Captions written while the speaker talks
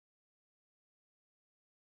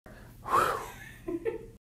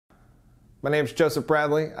My name's Joseph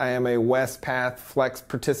Bradley. I am a WestPath Flex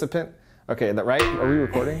participant. Okay, is that right? Are we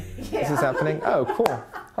recording? Yeah. Is this happening? Oh, cool.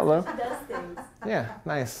 Hello. She does things. Yeah,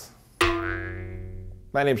 nice.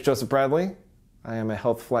 My name's Joseph Bradley. I am a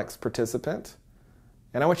Health Flex participant.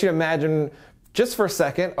 And I want you to imagine, just for a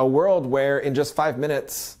second, a world where in just 5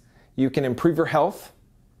 minutes you can improve your health,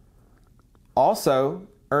 also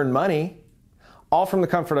earn money, all from the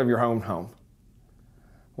comfort of your own home.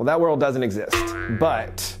 Well, that world doesn't exist,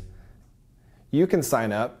 but you can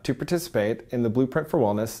sign up to participate in the Blueprint for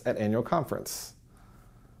Wellness at Annual Conference.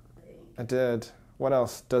 I did. What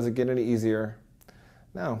else? Does it get any easier?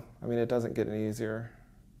 No, I mean, it doesn't get any easier.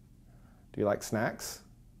 Do you like snacks?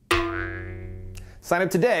 Sign up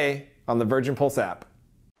today on the Virgin Pulse app.